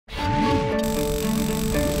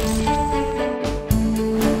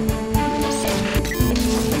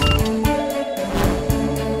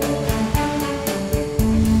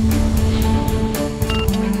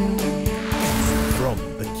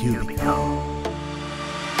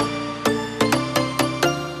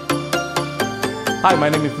Hi, my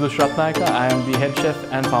name is Dush Ratnayake. I am the head chef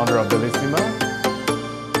and founder of Bellissima.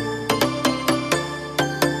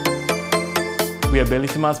 We are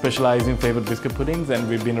Bellissima, specializing in flavored biscuit puddings, and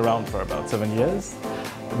we've been around for about 7 years.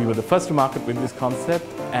 We were the first to market with this concept,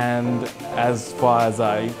 and as far as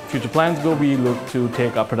our future plans go, we look to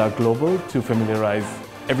take our product global to familiarize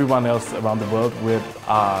everyone else around the world with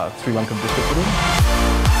our Sri Lankan biscuit pudding.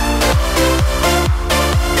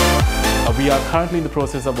 We are currently in the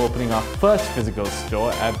process of opening our first physical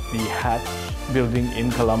store at the Hatch building in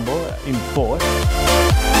Colombo, in Fort.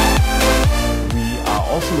 We are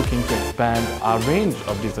also looking to expand our range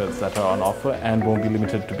of desserts that are on offer and won't be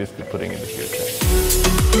limited to biscuit pudding in the future.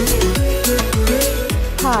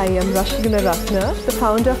 Hi, I'm Roshni Gunaratne, the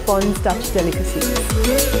founder of Bonds Dutch Delicacies.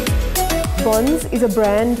 Bonds is a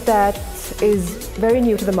brand that is very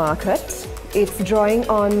new to the market. It's drawing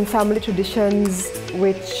on family traditions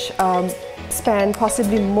which span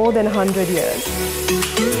possibly more than 100 years.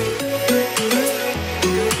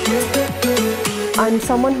 I'm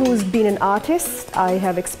someone who's been an artist. I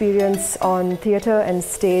have experience on theatre and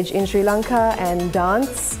stage in Sri Lanka and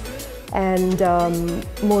dance, and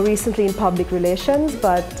more recently in public relations,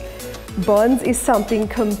 but Bonds is something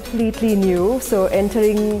completely new. So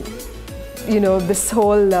entering, this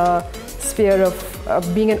whole sphere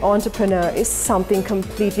of being an entrepreneur is something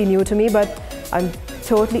completely new to me, but I'm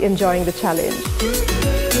totally enjoying the challenge.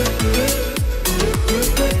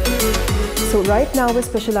 So right now we're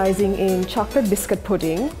specializing in chocolate biscuit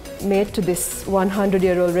pudding made to this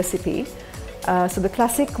 100-year-old recipe. So the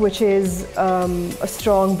classic, which is a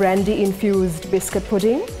strong brandy-infused biscuit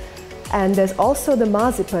pudding. And there's also the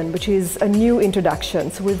marzipan, which is a new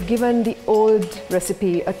introduction. So we've given the old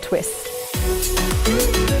recipe a twist.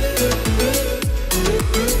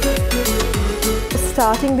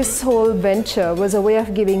 Starting this whole venture was a way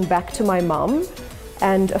of giving back to my mom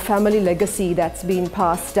and a family legacy that's been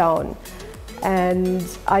passed down. And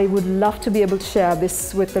I would love to be able to share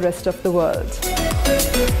this with the rest of the world.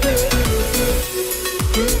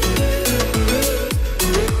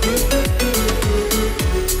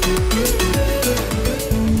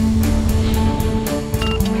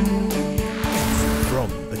 From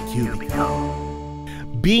the Cubicle.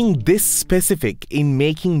 Being this specific in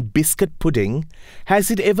making biscuit pudding,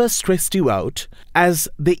 has it ever stressed you out, as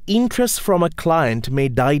the interest from a client may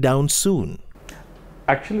die down soon?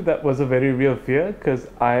 Actually, that was a very real fear, because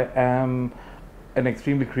I am an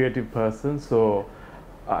extremely creative person, so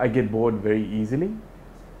I get bored very easily.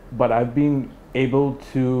 But I've been able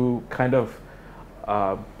to kind of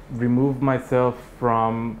remove myself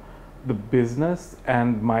from the business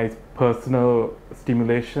and my personal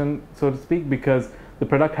stimulation, so to speak, because the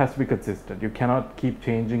product has to be consistent. You cannot keep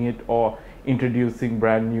changing it or introducing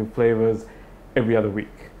brand new flavors every other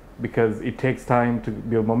week, because it takes time to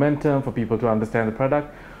build momentum for people to understand the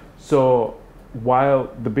product. So while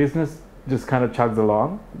the business just kind of chugs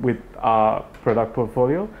along with our product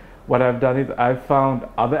portfolio, what I've done is I've found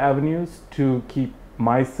other avenues to keep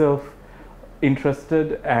myself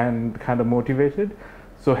interested and kind of motivated.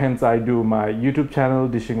 So hence I do my YouTube channel,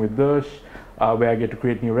 Dishing with Dush, where I get to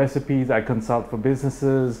create new recipes. I consult for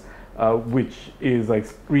businesses, which is like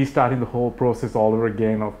restarting the whole process all over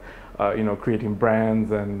again of creating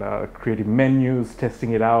brands and creating menus,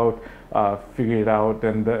 testing it out, figuring it out,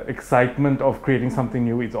 and the excitement of creating something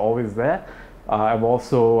new is always there. I've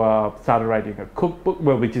also started writing a cookbook,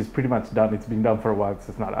 which is pretty much done. It's been done for a while, so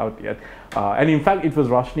it's not out yet. And in fact, it was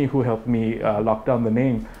Roshni who helped me lock down the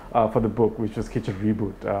name for the book, which was Kitchen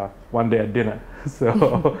Reboot, one day at dinner.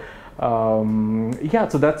 So yeah,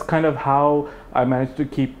 so that's kind of how I managed to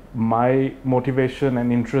keep my motivation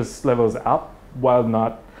and interest levels up while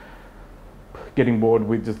not getting bored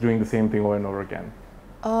with just doing the same thing over and over again.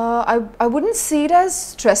 I wouldn't see it as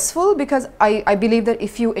stressful, because I believe that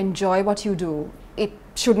if you enjoy what you do, it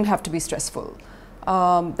shouldn't have to be stressful.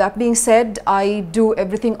 That being said, I do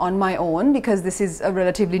everything on my own because this is a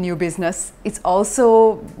relatively new business. It's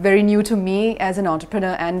also very new to me as an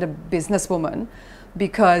entrepreneur and a businesswoman,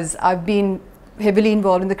 because I've been heavily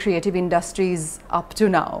involved in the creative industries up to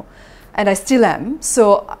now, and I still am.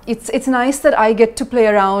 So it's nice that I get to play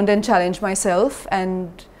around and challenge myself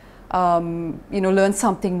and learn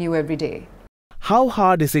something new every day. How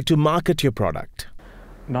hard is it to market your product?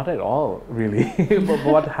 Not at all, really. But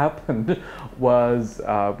what happened was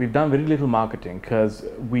we've done very little marketing, because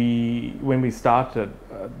when we started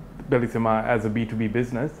Bellissima as a B2B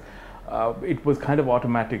business, it was kind of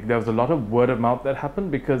automatic. There was a lot of word of mouth that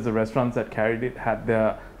happened, because the restaurants that carried it had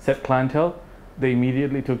their set clientele. They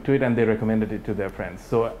immediately took to it and they recommended it to their friends.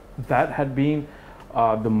 So that had been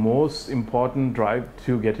the most important drive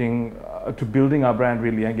to getting to building our brand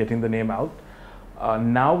really and getting the name out.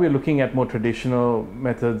 Now we're looking at more traditional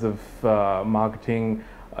methods of marketing,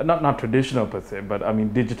 not traditional per se, but I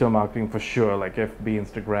mean digital marketing for sure, like FB,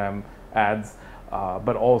 Instagram ads,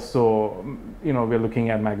 but also, we're looking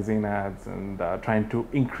at magazine ads and trying to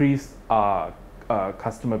increase our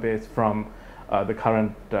customer base from the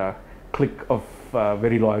current clique of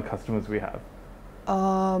very loyal customers we have.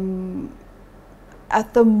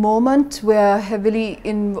 At the moment, we're heavily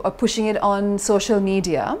pushing it on social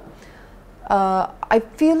media. I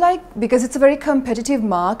feel like because it's a very competitive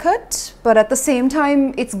market, but at the same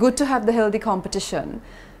time, it's good to have the healthy competition,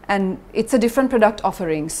 and it's a different product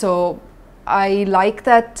offering. So I like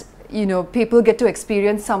that, people get to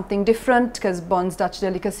experience something different, because Bond's Dutch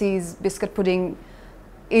Delicacies biscuit pudding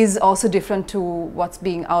is also different to what's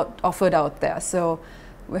being offered out there. So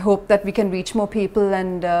we hope that we can reach more people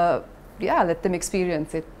and let them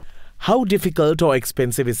experience it. How difficult or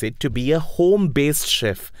expensive is it to be a home-based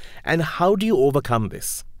chef, and how do you overcome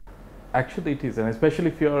this? Actually, it is, and especially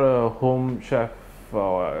if you're a home chef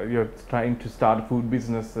or you're trying to start a food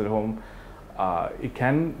business at home, it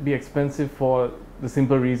can be expensive for the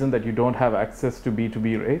simple reason that you don't have access to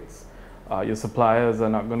B2B rates. Your suppliers are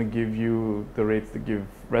not going to give you the rates they give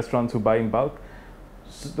restaurants who buy in bulk.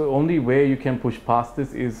 So the only way you can push past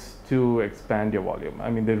this is to expand your volume. I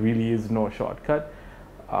mean, there really is no shortcut.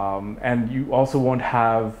 And you also won't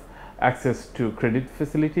have access to credit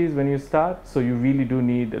facilities when you start, so you really do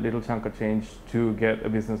need a little chunk of change to get a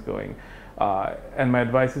business going. And my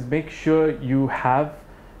advice is make sure you have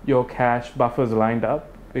your cash buffers lined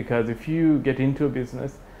up, because if you get into a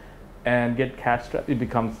business and get cash strapped, it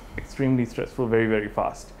becomes extremely stressful very, very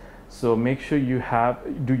fast. So make sure you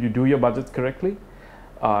do your budgets correctly,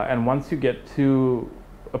 and once you get to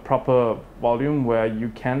a proper volume where you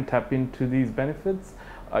can tap into these benefits,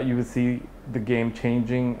 you will see the game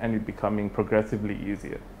changing and it becoming progressively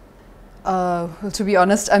easier. Well, to be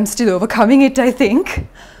honest, I'm still overcoming it, I think.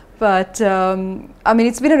 But I mean,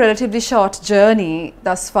 it's been a relatively short journey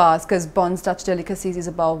thus far, because Bond's Dutch Delicacies is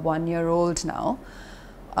about 1 year old now.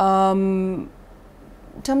 In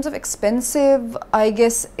terms of expensive, I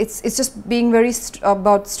guess it's just being very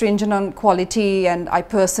about stringent on quality, and I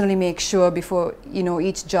personally make sure before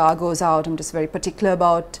each jar goes out, I'm just very particular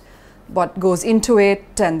about what goes into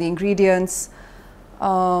it and the ingredients.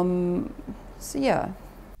 So yeah.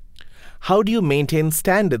 How do you maintain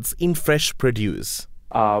standards in fresh produce?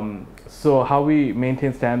 So how we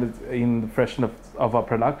maintain standards in the freshness of our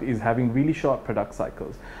product is having really short product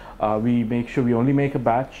cycles. We make sure we only make a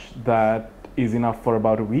batch that is enough for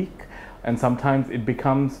about a week, and sometimes it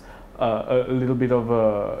becomes a little bit of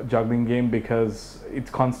a juggling game, because it's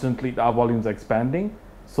constantly, our volumes are expanding,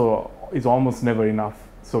 so it's almost never enough.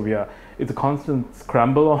 So it's a constant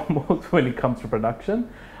scramble almost when it comes to production,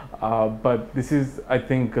 but this is, I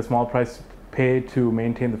think, a small price to pay to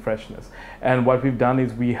maintain the freshness. And what we've done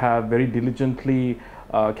is we have very diligently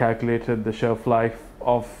calculated the shelf life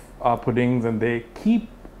of our puddings, and they keep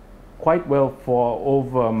quite well for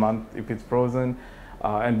over a month if it's frozen,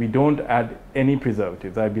 and we don't add any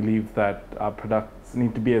preservatives. I believe that our products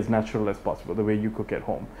need to be as natural as possible, the way you cook at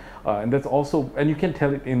home, and that's also, and you can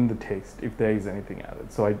tell it in the taste if there is anything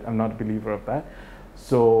added. So I'm not a believer of that.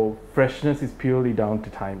 So freshness is purely down to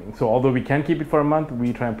timing. So although we can keep it for a month,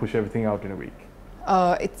 we try and push everything out in a week.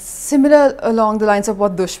 It's similar along the lines of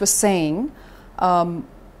what Dush was saying.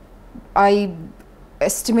 I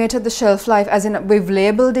estimated the shelf life, as in we've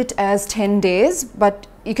labeled it as 10 days, but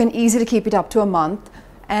you can easily keep it up to a month.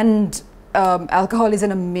 And alcohol is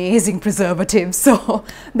an amazing preservative, so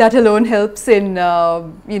that alone helps in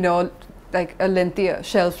like a lengthier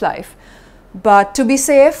shelf life. But to be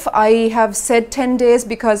safe, I have said 10 days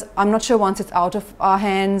because I'm not sure once it's out of our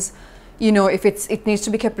hands, if it needs to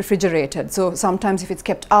be kept refrigerated. So sometimes if it's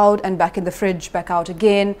kept out and back in the fridge, back out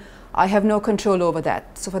again, I have no control over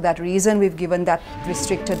that. So for that reason, we've given that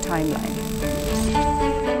restricted timeline.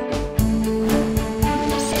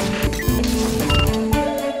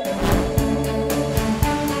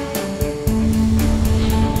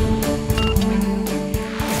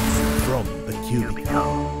 From the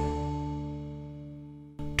Cubicle.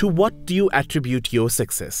 To what do you attribute your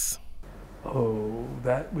success? Oh,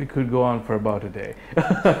 that we could go on for about a day.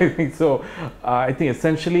 I think so. I think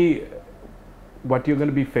essentially what you're going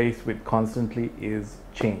to be faced with constantly is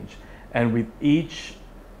change. And with each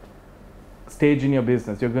stage in your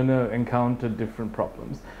business, you're going to encounter different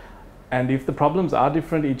problems. And if the problems are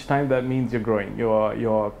different each time, that means you're growing.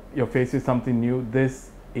 You're faced with something new. This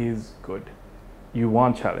is good. You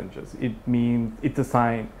want challenges. It means it's a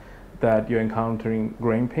sign that you're encountering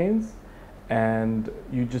growing pains, and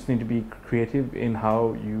you just need to be creative in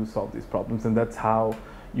how you solve these problems, and that's how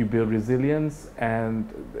you build resilience, and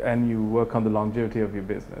you work on the longevity of your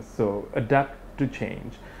business. So adapt to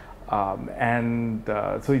change.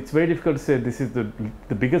 So it's very difficult to say this is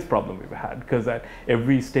the biggest problem we've had, because at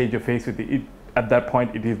every stage you're faced with it, at that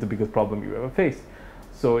point it is the biggest problem you ever faced.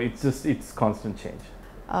 So it's constant change.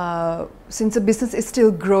 Since the business is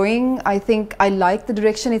still growing, I think I like the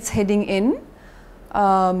direction it's heading in.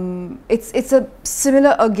 It's a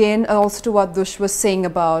similar again also to what Dush was saying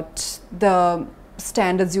about the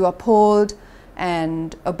standards you uphold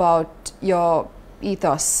and about your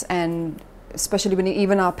ethos, and especially when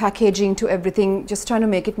even our packaging to everything, just trying to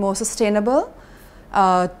make it more sustainable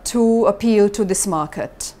to appeal to this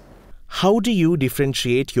market. How do you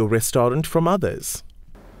differentiate your restaurant from others?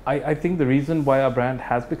 I think the reason why our brand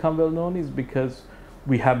has become well known is because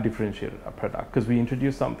we have differentiated our product, because we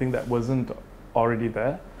introduced something that wasn't already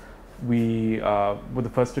there. We were the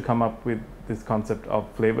first to come up with this concept of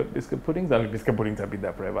flavored biscuit puddings. I mean, biscuit puddings have been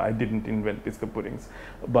there forever. I didn't invent biscuit puddings.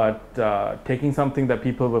 But taking something that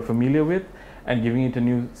people were familiar with and giving it a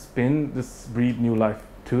new spin, just breathed new life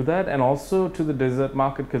to that, and also to the dessert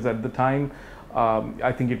market, because at the time,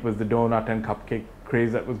 I think it was the donut and cupcake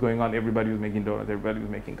craze that was going on. Everybody was making donuts, everybody was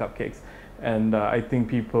making cupcakes. And I think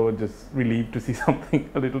people were just relieved to see something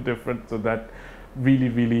a little different. So that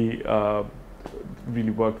really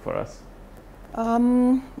worked for us.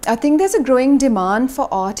 I think there's a growing demand for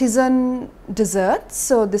artisan desserts.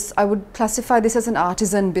 So I would classify this as an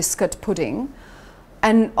artisan biscuit pudding.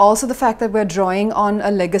 And also the fact that we're drawing on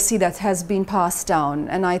a legacy that has been passed down.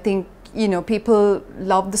 And I think, you know, people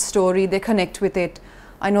love the story, they connect with it.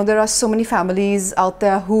 I know there are so many families out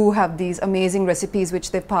there who have these amazing recipes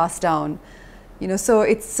which they've passed down. You know, so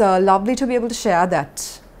it's lovely to be able to share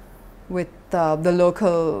that with the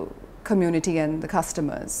local community and the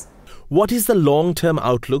customers. What is the long-term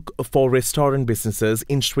outlook for restaurant businesses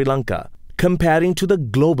in Sri Lanka comparing to the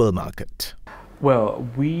global market? Well,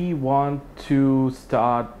 we want to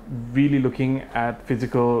start really looking at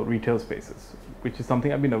physical retail spaces, which is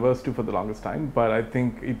something I've been averse to for the longest time, but I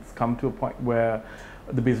think it's come to a point where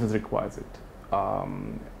the business requires it.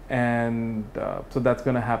 So that's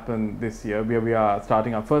going to happen this year, where we are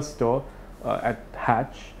starting our first store at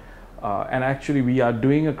Hatch. And actually we are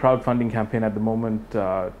doing a crowdfunding campaign at the moment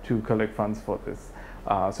to collect funds for this.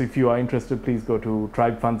 So if you are interested, please go to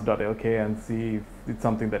tribefunds.lk and see if it's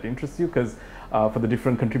something that interests you, because for the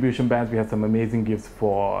different contribution bands, we have some amazing gifts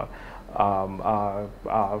for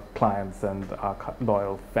our clients and our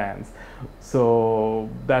loyal fans. So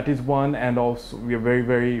that is one, and also we are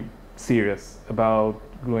very serious about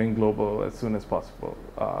going global as soon as possible,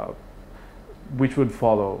 which would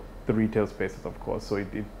follow the retail spaces, of course. So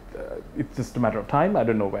it's just a matter of time. I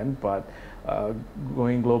don't know when, but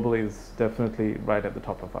going global is definitely right at the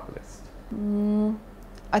top of our list.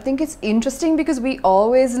 I think it's interesting because we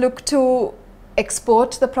always look to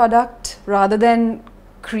export the product rather than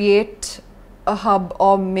create a hub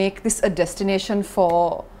or make this a destination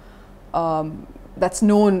for that's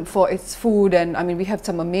known for its food. And I mean, we have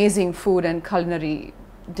some amazing food and culinary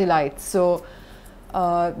delights. So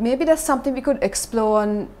maybe that's something we could explore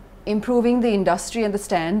on improving the industry and the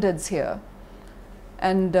standards here,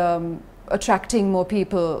 and attracting more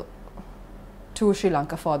people to Sri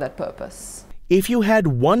Lanka for that purpose. If you had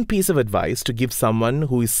one piece of advice to give someone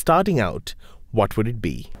who is starting out, what would it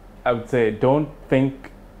be? I would say, don't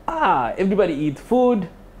think, everybody eats food.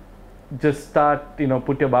 Just start,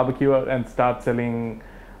 put your barbecue out and start selling,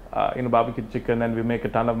 barbecue chicken, and we make a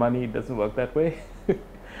ton of money. It doesn't work that way.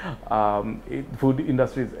 Food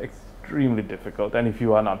industry is extremely difficult, and if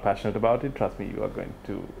you are not passionate about it, trust me, you are going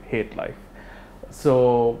to hate life.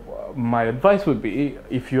 So my advice would be,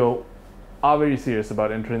 if you are very serious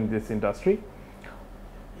about entering this industry,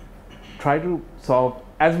 try to solve,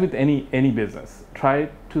 as with any business, try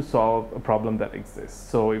to solve a problem that exists.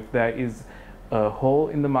 So if there is a hole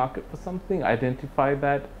in the market for something, identify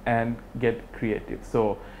that and get creative.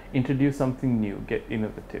 So introduce something new, get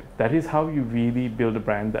innovative. That is how you really build a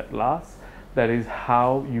brand that lasts. That is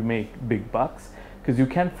how you make big bucks, because you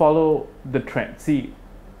can follow the trend. See,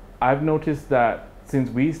 I've noticed that since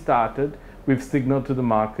we started, we've signaled to the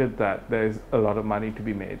market that there's a lot of money to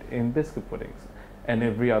be made in biscuit puddings. And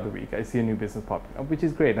every other week I see a new business popping up, which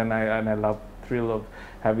is great. And I love the thrill of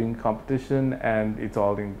having competition, and it's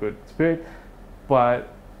all in good spirit.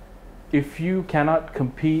 But if you cannot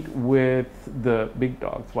compete with the big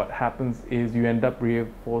dogs, what happens is you end up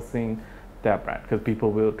reinforcing their brand, because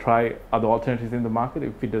people will try other alternatives in the market.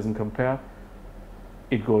 If it doesn't compare,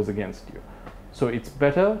 it goes against you. So it's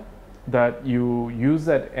better that you use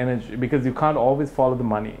that energy, because you can't always follow the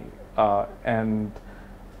money, and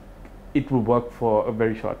it will work for a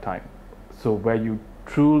very short time. So where you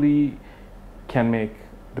truly can make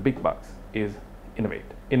the big bucks is innovate,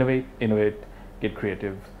 innovate, innovate, get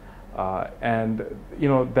creative, and you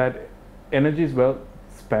know that energy is well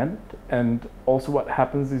spent. And also, what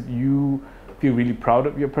happens is you feel really proud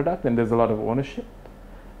of your product, and there's a lot of ownership,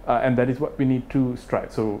 and that is what we need to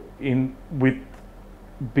strive. So, with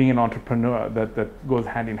being an entrepreneur, that goes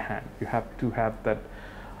hand in hand. You have to have that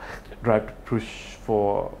drive to push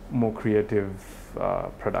for more creative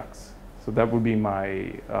products. So that would be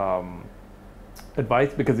my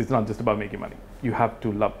advice, because it's not just about making money. You have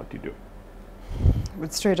to love what you do.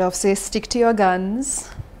 Would straight off say stick to your guns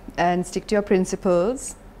and stick to your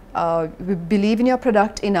principles. Believe in your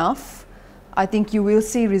product enough. I think you will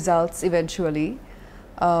see results eventually,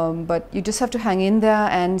 but you just have to hang in there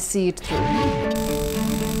and see it through.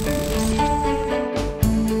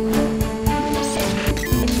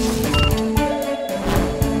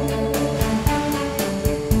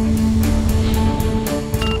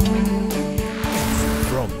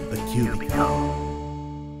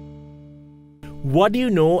 What do you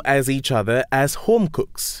know as each other as home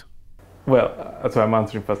cooks? Well, so I'm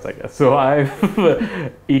answering first, I guess. So I've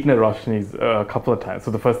eaten at Roshni's a couple of times.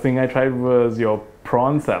 So the first thing I tried was your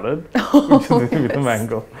prawn salad, which is with a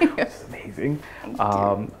mango, which is amazing.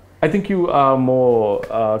 I think you are more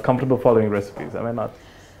comfortable following recipes. Am I not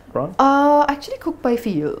wrong? Actually cook by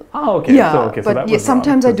feel. Oh, okay. Yeah, so but that yeah, was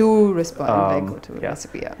sometimes wrong, I do respond, like go to a yeah.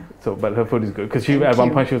 recipe, yeah. So, but her food is good, because at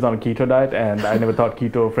one point she was on a keto diet, and I never thought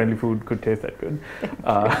keto-friendly food could taste that good.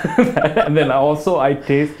 And then I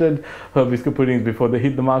tasted her biscuit puddings before they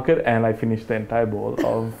hit the market, and I finished the entire bowl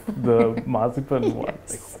of the marzipan one.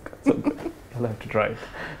 Like, oh God, so good. I'll have to try it.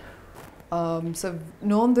 So I've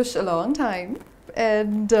known Dush a long time,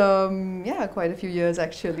 and yeah, quite a few years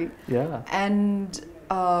actually. Yeah. And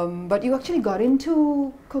but you actually got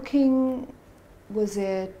into cooking, was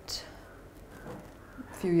it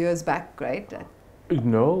a few years back, right?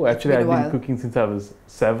 No, actually I've been cooking since I was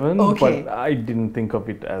 7, okay. But I didn't think of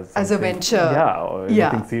it as a venture. Yeah, or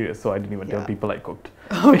anything serious, so I didn't even tell people I cooked.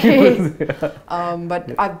 Okay.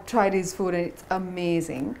 But I've tried his food and it's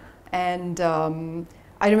amazing. And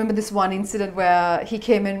I remember this one incident where he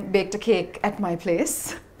came and baked a cake at my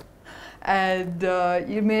place. And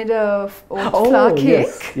you made a oat flour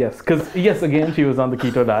cake. Yes, because again she was on the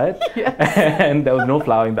keto diet, and there was no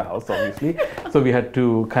flour in the house, obviously. So we had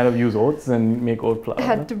to kind of use oats and make oat flour.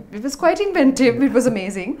 It was quite inventive. It was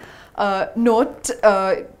amazing. Dush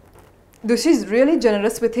is really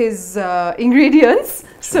generous with his ingredients.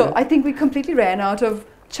 So I think we completely ran out of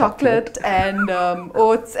chocolate and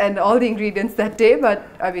oats and all the ingredients that day. But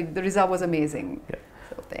I mean, the result was amazing. Yeah.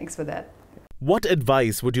 So thanks for that. What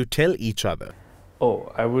advice would you tell each other?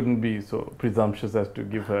 Oh, I wouldn't be so presumptuous as to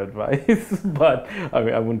give her advice, but I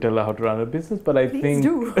mean, I wouldn't tell her how to run a business, but I think... Please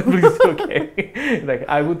do. Okay. Like,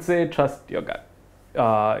 I would say trust your gut.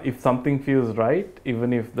 If something feels right,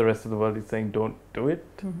 even if the rest of the world is saying don't do it,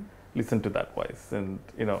 listen to that voice, and,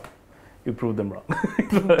 you know, you prove them wrong.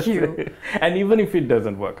 Thank you. And even if it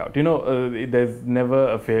doesn't work out, you know, there's never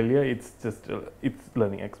a failure. It's just, it's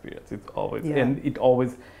learning experience. It's always, and it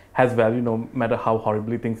always has value no matter how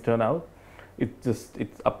horribly things turn out. It's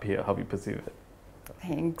up here how we perceive it.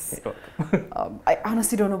 Thanks. I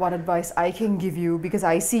honestly don't know what advice I can give you, because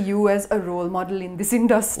I see you as a role model in this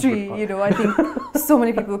industry. You know, I think so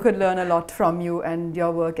many people could learn a lot from you and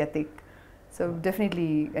your work ethic. So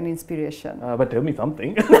definitely an inspiration. But tell me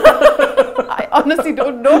something. I honestly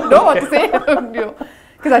don't know what to say.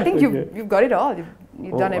 Because I think you've got it all.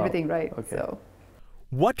 You've done everything right. Okay. So.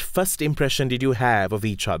 What first impression did you have of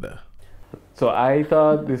each other? So I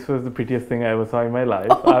thought this was the prettiest thing I ever saw in my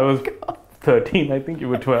life. I was 13, I think. You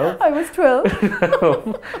were 12. I was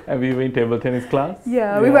 12. And we were in table tennis class.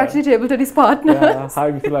 Yeah, we were actually table tennis partners. Yeah.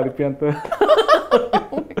 Hi, Mr. Laripianta.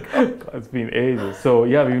 Oh my God. It's been ages. So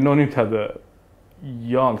yeah, we've known each other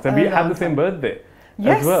young. And we had the same birthday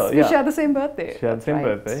as well. We shared the same birthday. She had the same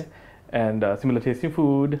birthday. And similar tasting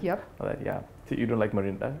food. Yep. All that, yeah. So you don't like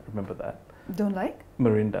Mirinda, remember that. Don't like?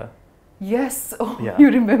 Mirinda. Yes. Oh, you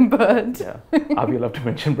remembered. Yeah. Are we allowed to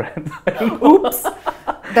mention brands? Oops.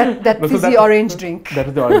 That fizzy orange drink. That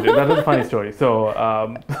is the orange drink. That was a funny story. So,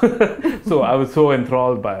 so I was so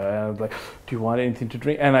enthralled by her, and I was like, "Do you want anything to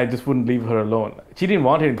drink?" And I just wouldn't leave her alone. She didn't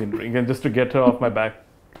want anything to drink, and just to get her off my back,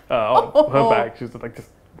 off her back, she was like, "Just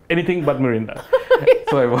anything but Mirinda."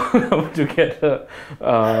 So I wanted to get her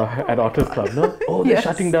at Otters Club. No, oh, they're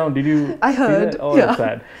shutting down. Did you? I heard. See that? Oh, that's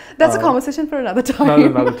sad. That's a conversation for another time.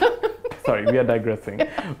 Another time. Sorry, we are digressing.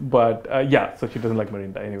 But yeah, so she doesn't like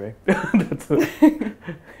Mirinda anyway.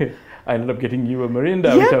 I ended up getting you a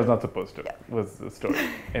Mirinda, which I was not supposed to. Was the story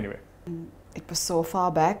anyway. It was so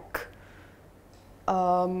far back.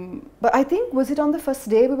 But I think, was it on the first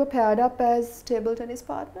day we were paired up as table tennis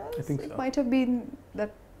partners? I think it so. might have been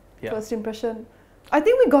that Yeah. first impression. I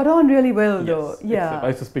think we got on really well, though. Yes, Yeah, I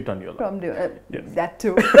used to spit on you a lot. from Yes. that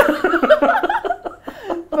too.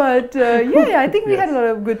 But yeah, I think we Yes. had a lot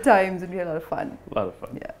of good times and we had a lot of fun. A lot of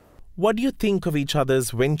fun. Yeah. What do you think of each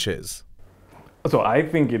other's ventures? So I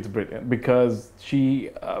think it's brilliant because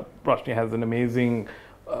Roshni has an amazing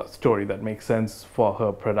story that makes sense for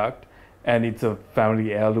her product, and it's a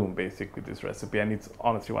family heirloom basically, this recipe, and it's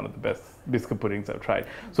honestly one of the best biscuit puddings I've tried.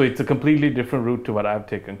 So it's a completely different route to what I've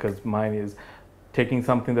taken, because mine is taking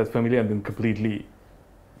something that's familiar and then completely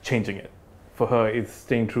changing it. For her, it's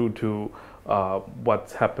staying true to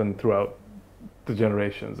what's happened throughout the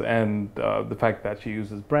generations, and the fact that she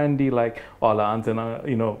uses brandy like all our aunts and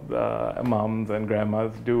moms and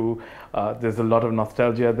grandmas do. There's a lot of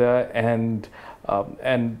nostalgia there, and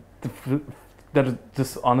that is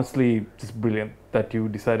just honestly just brilliant that you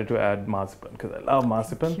decided to add marzipan, because I love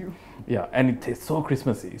marzipan. Thank you. Yeah, and it tastes so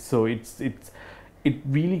Christmassy. So it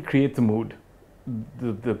really creates a mood.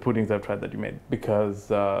 The puddings I've tried that you made, because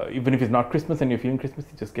even if it's not Christmas and you're feeling Christmassy,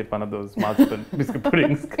 just get one of those marzipan biscuit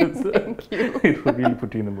puddings, because it will really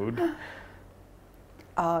put you in the mood.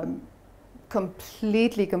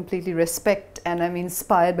 Completely respect, and I'm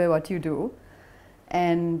inspired by what you do.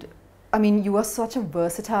 And I mean, you are such a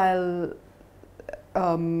versatile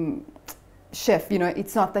chef. You know,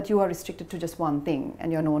 it's not that you are restricted to just one thing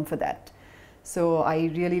and you're known for that. So I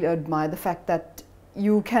really admire the fact that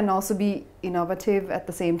you can also be innovative at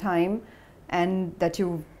the same time, and that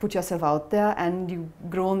you put yourself out there and you've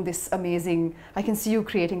grown this amazing, I can see you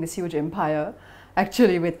creating this huge empire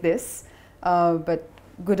actually with this, but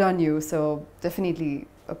good on you. So definitely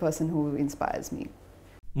a person who inspires me.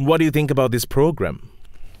 What do you think about this program?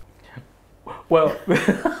 Well,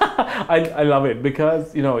 I love it,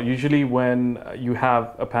 because usually when you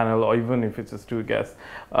have a panel, or even if it's just two guests,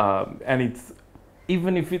 and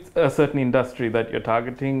even if it's a certain industry that you're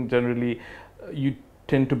targeting, generally you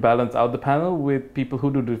tend to balance out the panel with people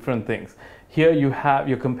who do different things. Here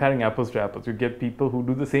you're comparing apples to apples. You get people who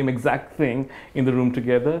do the same exact thing in the room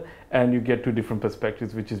together, and you get two different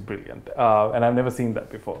perspectives, which is brilliant. And I've never seen that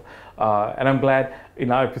before. And I'm glad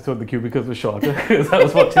in our episode the cubicles were shorter, because I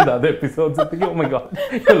was watching the other episodes and thinking, oh my God,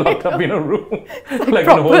 you're locked up in a room like in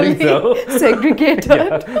a holding cell. Segregated.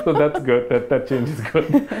 Yeah, so that's good. That change is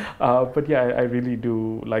good. But yeah, I really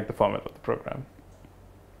do like the format of the program.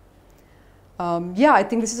 Yeah, I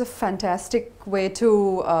think this is a fantastic way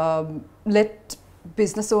to let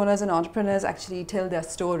business owners and entrepreneurs actually tell their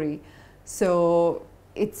story. So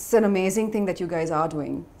it's an amazing thing that you guys are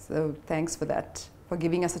doing. So thanks for that, for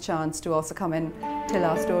giving us a chance to also come and tell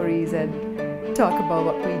our stories and talk about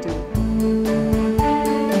what we do.